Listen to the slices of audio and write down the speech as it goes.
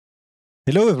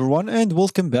Hello everyone and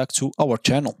welcome back to our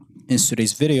channel. In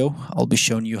today's video, I'll be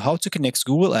showing you how to connect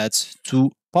Google Ads to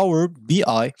Power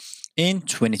BI in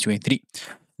 2023.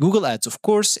 Google Ads, of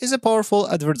course, is a powerful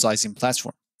advertising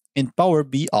platform, and Power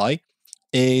BI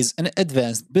is an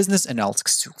advanced business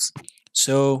analytics tool.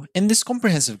 So, in this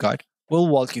comprehensive guide, we'll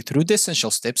walk you through the essential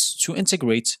steps to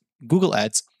integrate Google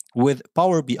Ads with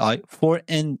Power BI for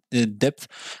in-depth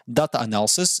data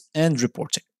analysis and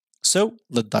reporting. So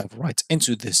let's dive right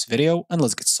into this video and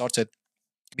let's get started.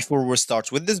 Before we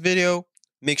start with this video,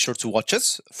 make sure to watch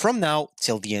us from now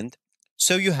till the end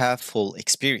so you have full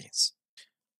experience.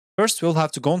 First, we'll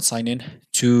have to go and sign in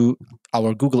to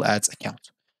our Google Ads account.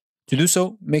 To do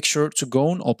so, make sure to go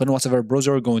and open whatever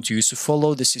browser you're going to use to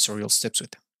follow this tutorial steps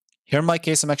with. Here in my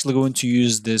case, I'm actually going to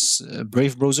use this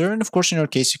Brave browser, and of course, in your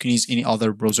case, you can use any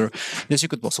other browser that you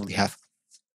could possibly have.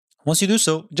 Once you do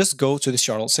so, just go to the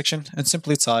URL section and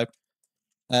simply type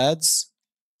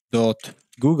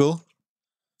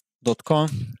ads.google.com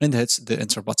and hit the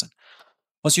enter button.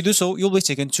 Once you do so, you'll be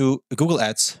taken to Google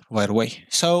Ads right away.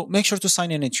 So make sure to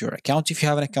sign in into your account if you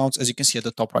have an account, as you can see at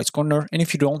the top right corner. And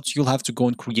if you don't, you'll have to go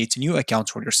and create a new account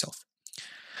for yourself.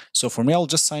 So for me, I'll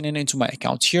just sign in into my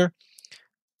account here.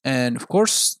 And of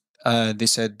course, they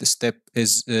said the step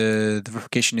is the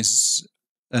verification is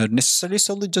necessary,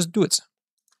 so let's just do it.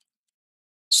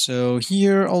 So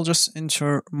here, I'll just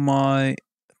enter my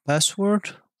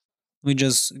password. We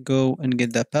just go and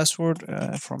get that password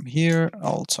from here.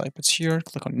 I'll type it here,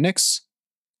 click on next.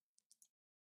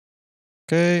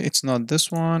 Okay, it's not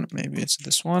this one. Maybe it's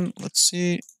this one. Let's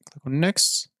see. Click on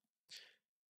next.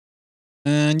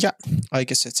 And yeah, I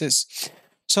guess it is.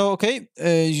 So, okay,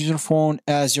 use your phone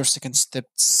as your second step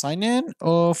sign in.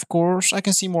 Of course, I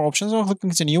can see more options. I'll click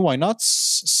continue. Why not?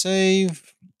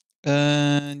 Save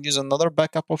and use another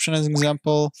backup option as an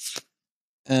example.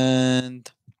 And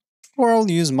or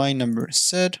I'll use my number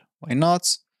instead. Why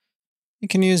not? You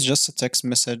can use just a text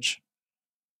message.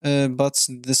 But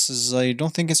this is, I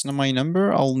don't think it's my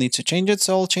number. I'll need to change it.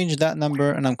 So I'll change that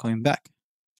number and I'm coming back.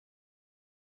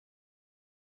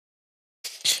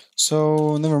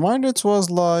 So never mind, it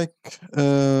was like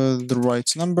the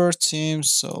right number, it seems.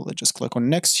 So let's just click on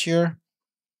next here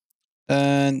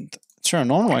and turn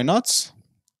on, why not?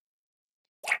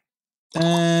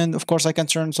 And of course, I can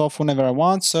turn it off whenever I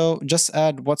want. So just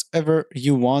add whatever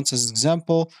you want as an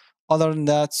example. Other than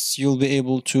that, you'll be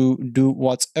able to do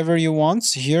whatever you want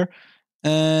here.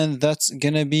 And that's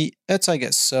gonna be it, I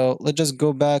guess. So let's just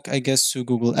go back, I guess, to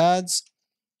Google Ads.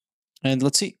 And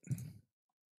let's see.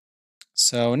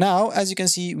 So now, as you can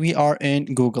see, we are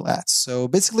in Google Ads. So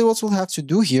basically what we'll have to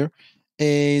do here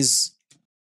is,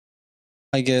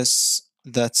 I guess,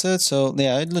 that's it. So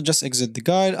yeah, let's just exit the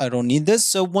guide. I don't need this.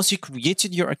 So once you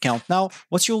created your account now,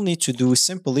 what you'll need to do is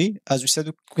simply, as we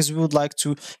said, because we would like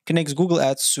to connect Google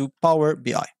Ads to Power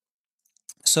BI.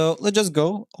 So let's just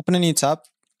go, open a new tab,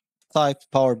 type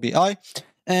Power BI.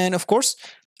 And of course,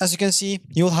 as you can see,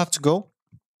 you'll have to go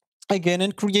again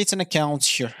and create an account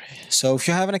here. So if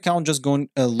you have an account, just go and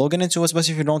log in into it. But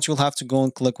if you don't, you'll have to go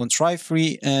and click on try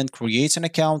free and create an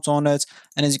account on it.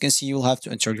 And as you can see, you'll have to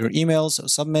enter your email. So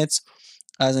submit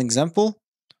as an example.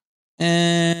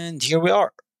 And here we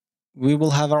are. We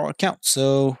will have our account.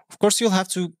 So of course, you'll have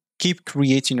to keep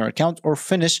creating your account or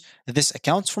finish this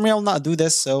account. For me, I'll not do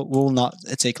this, so will not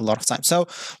take a lot of time. So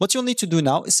what you'll need to do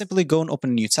now is simply go and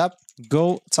open a new tab,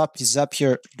 go tap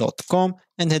zapier.com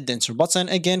and hit the enter button.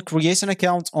 Again, create an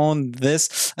account on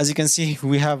this. As you can see,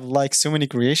 we have like so many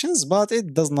creations, but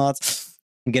it does not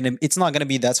it's not gonna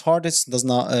be that hard. It does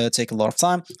not take a lot of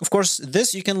time. Of course,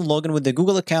 this you can log in with the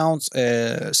Google account,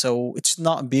 so it should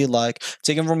not be like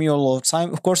taken from you a lot of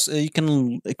time. Of course, you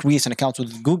can create an account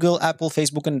with Google, Apple,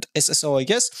 Facebook, and SSO, I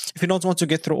guess, if you don't want to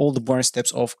get through all the boring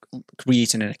steps of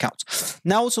creating an account.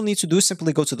 Now, what you'll need to do is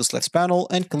simply go to this left panel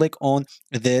and click on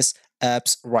this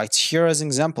apps right here as an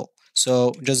example.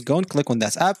 So just go and click on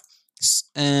that app,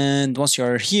 and once you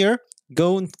are here,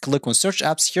 go and click on search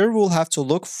apps. Here we'll have to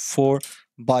look for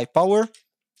by Power,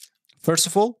 first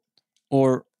of all,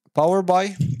 or Power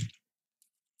by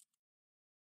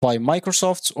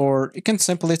Microsoft, or you can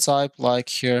simply type like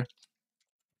here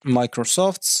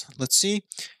Microsoft. Let's see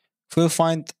if we'll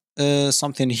find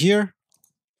something here.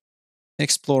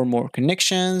 Explore more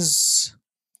connections.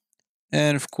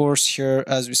 And of course, here,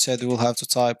 as we said, we'll have to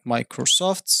type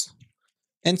Microsoft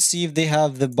and see if they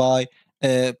have the by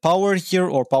Power here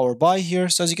or Power by here.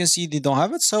 So as you can see, they don't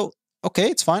have it. So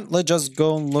okay, it's fine. Let's just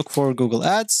go and look for Google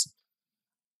Ads.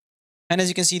 And as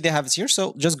you can see, they have it here.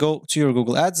 So just go to your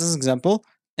Google Ads as an example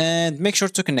and make sure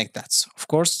to connect that, of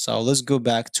course. So let's go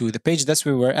back to the page that's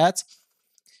where we were at.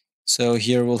 So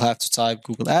here we'll have to type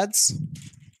Google Ads.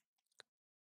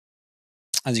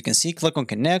 As you can see, click on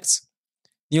connect.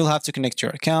 You'll have to connect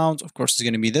your account. Of course, it's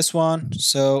going to be this one.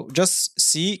 So just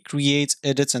see, create,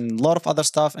 edit, and a lot of other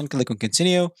stuff, and click on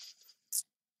continue.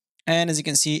 And as you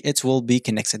can see, it will be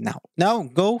connected now. Now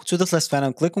go to the list panel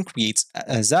and click on create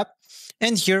as app.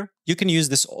 And here you can use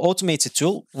this automated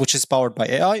tool, which is powered by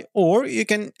AI, or you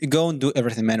can go and do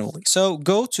everything manually. So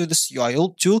go to this UI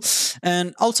tool,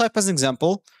 and I'll type as an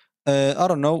example, I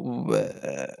don't know,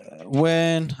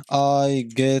 when I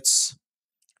get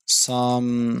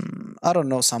some, I don't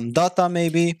know, some data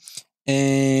maybe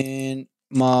in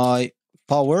my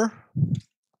Power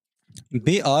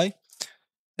BI,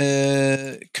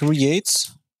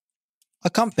 creates a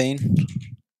campaign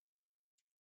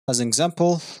as an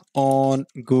example on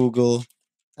Google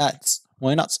Ads.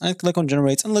 Why not? And click on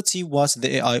generate, and let's see what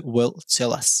the AI will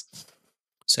tell us.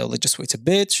 So let's just wait a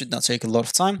bit, should not take a lot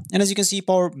of time. And as you can see,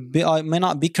 Power BI may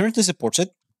not be currently supported.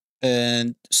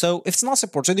 And so if it's not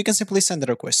supported, you can simply send a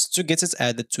request to get it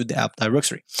added to the app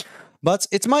directory. But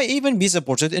it might even be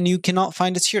supported and you cannot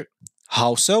find it here.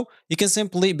 How so? You can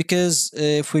simply, because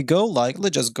if we go like,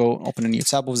 let's just go open a new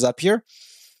tab of Zapier.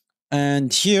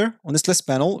 And here on this list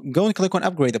panel, go and click on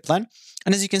upgrade the plan.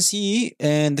 And as you can see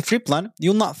in the free plan,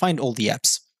 you'll not find all the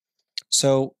apps.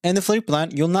 So in the free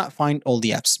plan, you'll not find all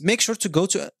the apps. Make sure to go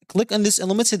to click on this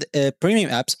unlimited premium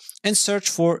apps and search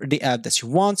for the app that you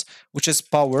want, which is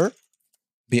Power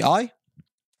BI.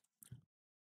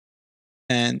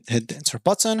 And hit the enter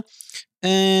button.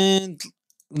 And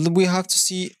we have to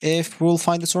see if we'll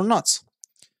find it or not.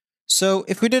 So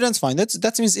if we didn't find it,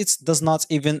 that means it does not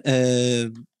even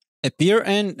appear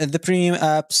in the premium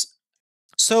apps.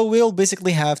 So we'll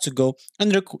basically have to go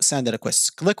and send a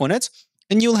request. Click on it,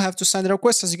 and you'll have to send a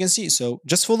request, as you can see. So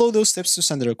just follow those steps to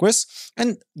send a request.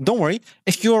 And don't worry,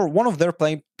 if you're one of their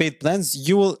paid plans,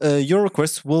 you will your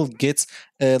request will get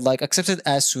like accepted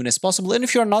as soon as possible. And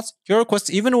if you're not, your request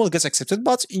even will get accepted,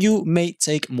 but you may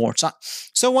take more time.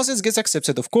 So once it gets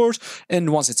accepted, of course,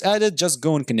 and once it's added, just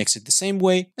go and connect it the same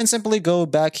way, and simply go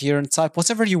back here and type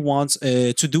whatever you want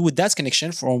to do with that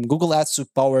connection from Google Ads to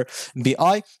Power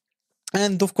BI.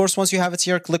 And of course, once you have it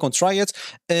here, click on try it,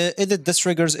 edit the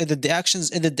triggers, edit the actions,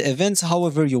 edit the events,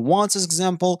 however you want, as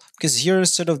example, because here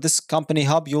instead of this company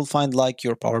hub, you'll find like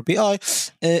your Power BI,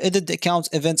 edit the account,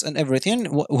 events, and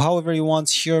everything, however you want.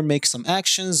 Here, make some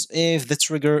actions if the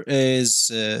trigger is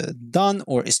done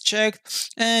or is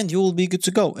checked, and you will be good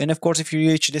to go. And of course, if you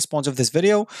reach this point of this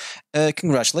video,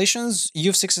 congratulations,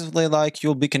 you've successfully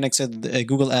you'll be connected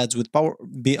Google Ads with Power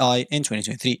BI in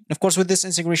 2023. Of course, with this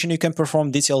integration, you can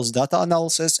perform detailed data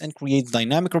analysis and create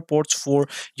dynamic reports for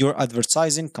your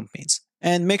advertising campaigns.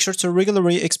 And make sure to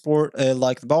regularly export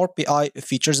the Power BI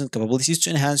features and capabilities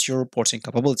to enhance your reporting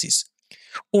capabilities.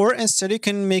 Or instead, you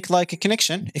can make like a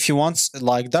connection if you want,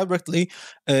 like directly.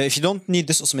 If you don't need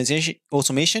this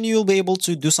automation, you'll be able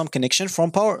to do some connection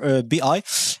from Power BI.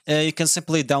 You can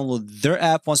simply download their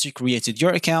app once you created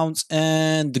your account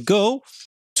and go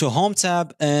to Home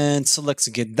tab and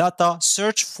select Get Data,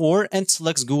 search for and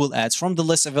select Google Ads from the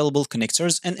list available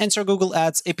connectors and enter Google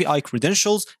Ads API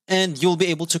credentials, and you'll be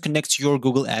able to connect your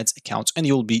Google Ads account and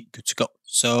you'll be good to go.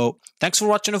 So thanks for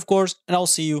watching, of course, and I'll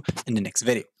see you in the next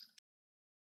video.